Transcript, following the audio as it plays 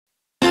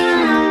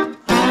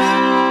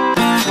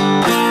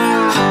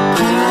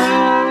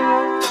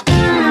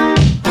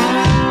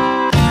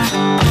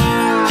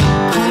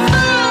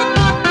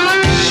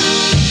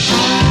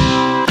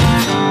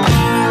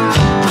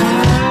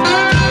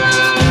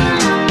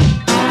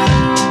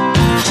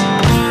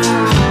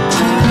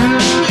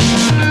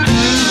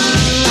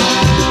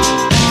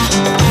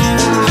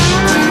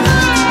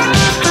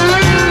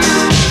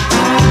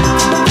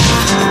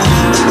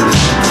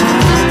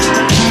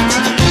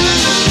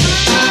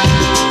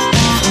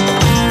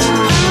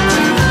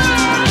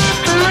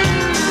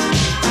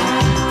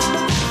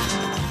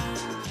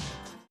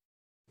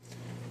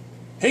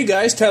Hey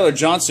guys, Tyler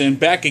Johnson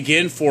back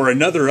again for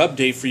another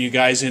update for you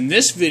guys. And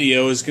this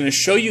video is going to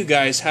show you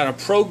guys how to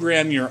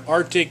program your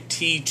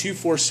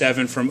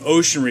Arctic-T247 from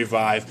Ocean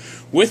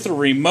Revive with a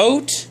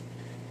remote,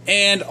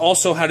 and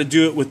also how to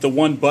do it with the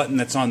one button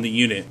that's on the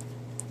unit.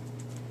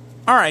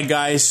 Alright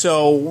guys,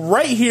 so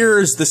right here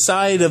is the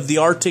side of the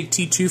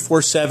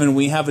Arctic-T247.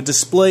 We have a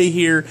display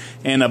here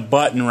and a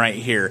button right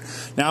here.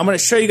 Now I'm going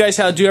to show you guys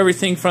how to do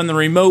everything from the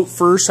remote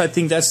first. I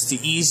think that's the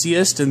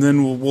easiest, and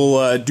then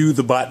we'll do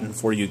the button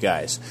for you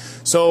guys.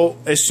 So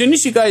as soon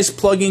as you guys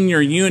plug in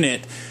your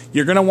unit,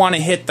 you're going to want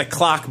to hit the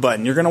clock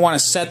button. You're going to want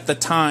to set the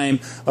time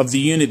of the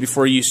unit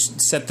before you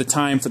set the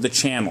time for the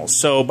channel.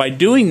 So by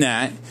doing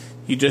that,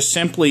 you just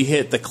simply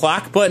hit the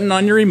clock button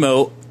on your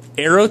remote,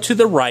 arrow to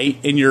the right,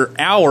 and your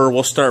hour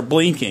will start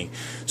blinking.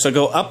 So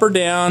go up or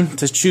down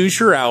to choose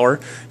your hour,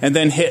 and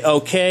then hit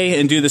OK,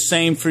 and do the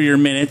same for your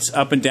minutes,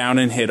 up and down,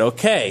 and hit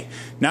OK.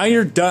 Now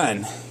you're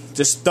done.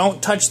 Just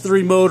don't touch the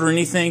remote or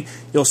anything.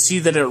 You'll see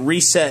that it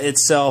reset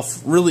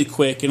itself really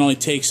quick. It only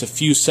takes a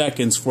few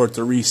seconds for it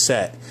to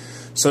reset.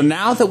 So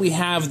now that we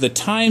have the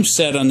time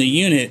set on the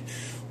unit,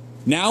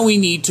 now we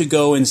need to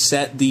go and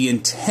set the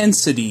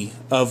intensity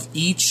of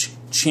each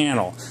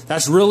channel.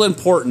 That's real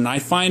important. I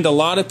find a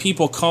lot of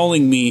people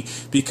calling me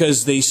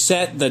because they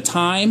set the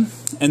time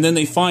and then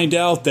they find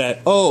out that,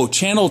 oh,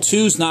 channel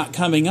 2's not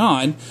coming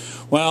on.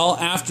 Well,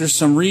 after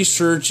some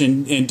research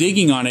and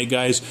digging on it,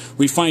 guys,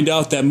 we find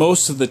out that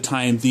most of the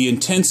time the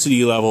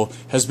intensity level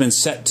has been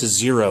set to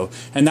 0,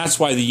 and that's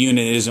why the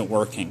unit isn't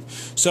working.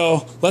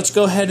 So let's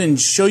go ahead and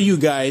show you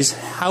guys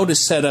how to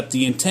set up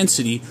the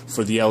intensity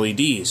for the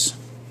LEDs.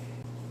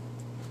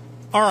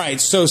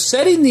 Alright, so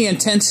setting the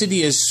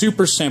intensity is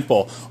super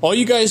simple. All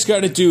you guys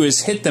got to do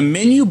is hit the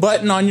menu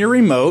button on your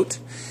remote,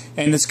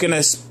 and it's going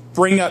to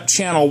bring up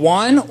channel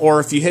 1, or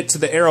if you hit to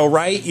the arrow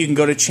right, you can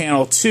go to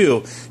channel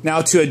 2.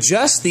 Now to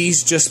adjust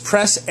these, just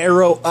press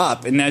arrow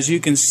up, and as you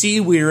can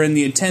see, we are in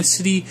the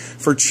intensity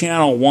for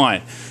channel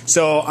 1.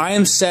 So I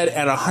am set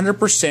at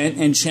 100%,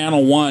 and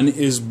channel 1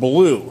 is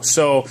blue.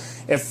 So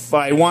if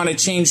I want to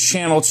change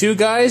channel 2,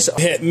 guys,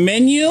 hit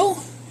menu,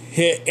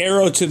 hit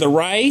arrow to the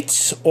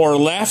right or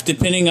left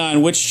depending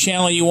on which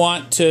channel you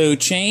want to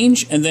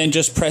change, and then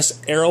just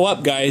press arrow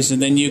up, guys,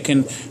 and then you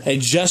can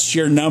adjust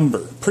your number.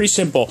 Pretty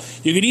simple.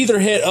 You can either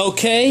hit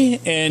OK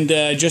and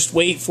just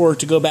wait for it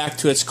to go back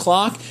to its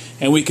clock,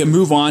 and we can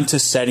move on to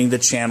setting the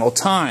channel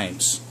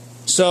times.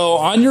 So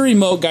on your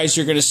remote, guys,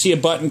 you're going to see a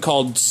button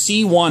called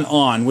C1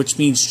 on, which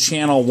means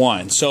channel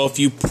 1. So if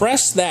you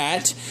press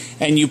that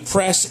and you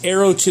press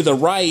arrow to the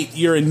right,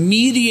 you're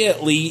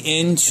immediately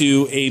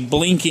into a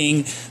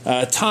blinking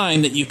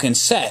time that you can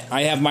set.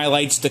 I have my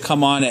lights to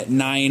come on at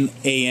 9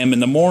 a.m. in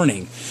the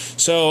morning.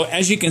 So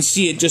as you can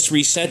see, it just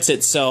resets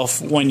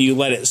itself when you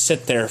let it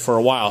sit there for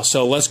a while.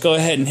 So let's go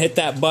ahead and hit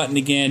that button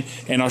again,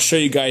 and I'll show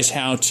you guys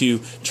how to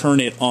turn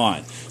it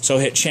on. So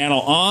hit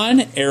channel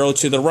on, arrow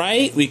to the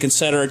right, we can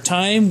set our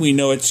time, we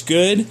know it's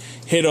good,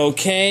 hit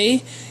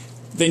OK.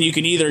 Then you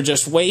can either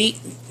just wait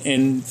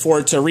and for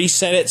it to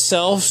reset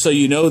itself so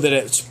you know that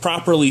it's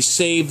properly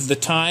saved the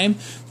time.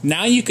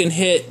 Now you can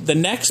hit the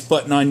next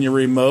button on your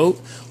remote,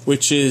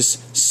 which is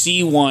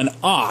C1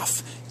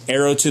 off.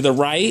 Arrow to the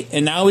right,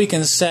 and now we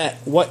can set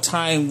what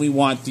time we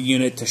want the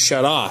unit to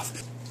shut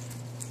off.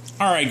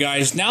 Alright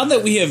guys, now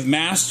that we have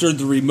mastered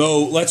the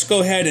remote, let's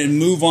go ahead and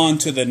move on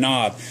to the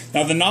knob.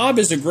 Now the knob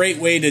is a great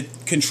way to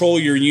control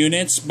your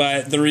units,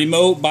 but the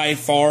remote by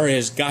far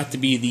has got to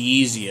be the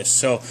easiest.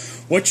 So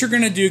what you're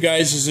going to do,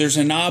 guys, is there's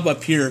a knob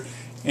up here,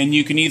 and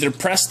you can either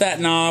press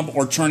that knob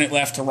or turn it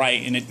left to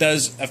right, and it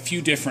does a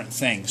few different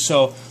things.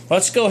 So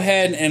let's go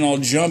ahead and I'll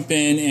jump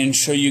in and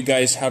show you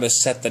guys how to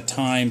set the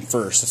time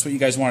first. That's what you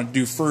guys want to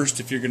do first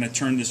if you're going to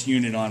turn this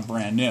unit on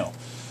brand new.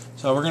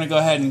 So we're going to go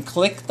ahead and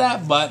click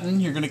that button.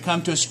 You're going to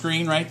come to a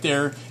screen right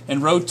there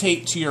and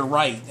rotate to your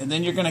right. And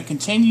then you're going to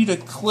continue to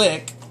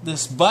click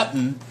this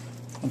button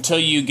until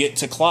you get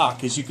to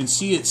clock. As you can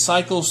see, it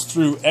cycles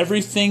through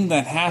everything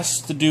that has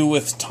to do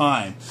with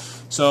time.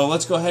 So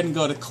let's go ahead and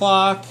go to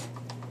clock.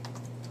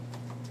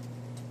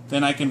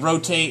 Then I can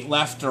rotate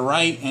left to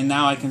right, and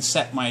now I can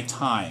set my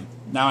time.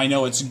 Now I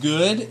know it's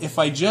good. If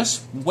I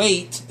just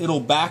wait, it'll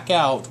back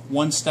out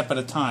one step at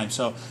a time.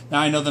 So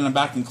now I know that I'm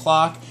back in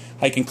clock.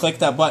 I can click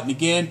that button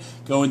again,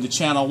 go into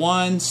channel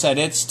 1, set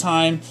its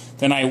time,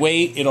 then I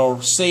wait, it'll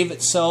save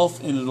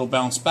itself and it'll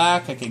bounce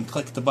back. I can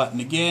click the button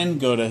again,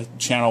 go to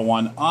channel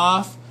 1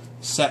 off,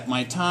 set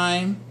my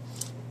time.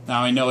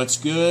 Now I know it's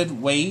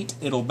good, wait,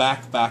 it'll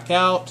back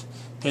out,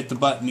 hit the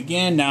button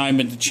again, now I'm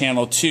into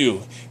channel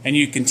 2, and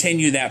you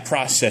continue that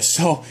process.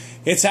 So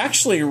it's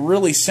actually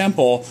really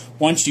simple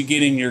once you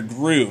get in your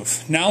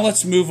groove. Now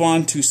let's move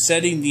on to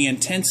setting the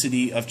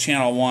intensity of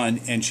channel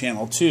 1 and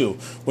channel 2,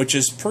 which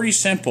is pretty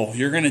simple.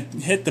 You're going to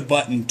hit the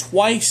button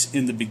twice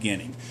in the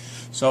beginning.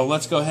 So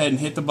let's go ahead and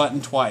hit the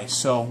button twice.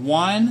 So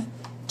 1,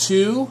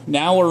 2,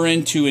 now we're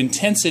into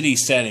intensity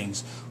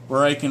settings,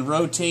 where I can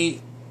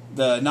rotate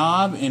the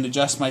knob and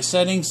adjust my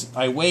settings.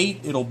 I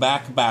wait, it'll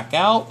back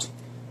out.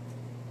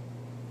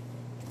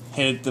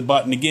 Hit the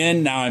button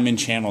again, now I'm in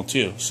channel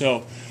 2.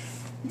 So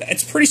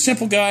it's pretty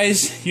simple,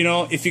 guys. You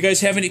know, if you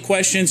guys have any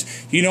questions,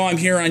 you know I'm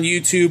here on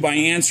YouTube. I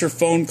answer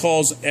phone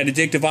calls at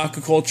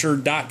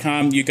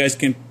addictiveaquaculture.com. You guys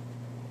can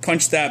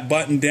punch that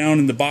button down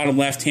in the bottom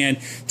left hand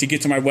to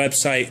get to my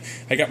website.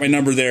 I got my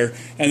number there.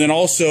 And then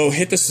also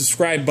hit the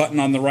subscribe button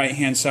on the right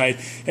hand side.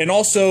 And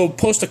also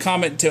post a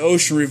comment to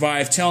Ocean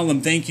Revive telling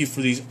them thank you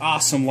for these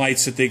awesome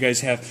lights that they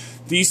guys have.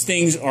 These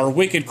things are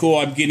wicked cool.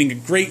 I'm getting a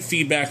great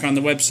feedback on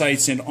the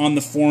websites and on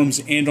the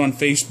forums and on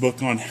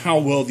Facebook on how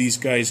well these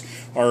guys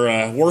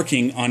are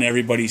working on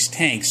everybody's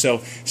tank. So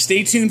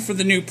stay tuned for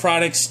the new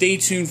products, stay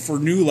tuned for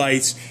new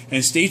lights,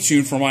 and stay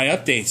tuned for my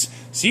updates.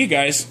 See you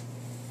guys.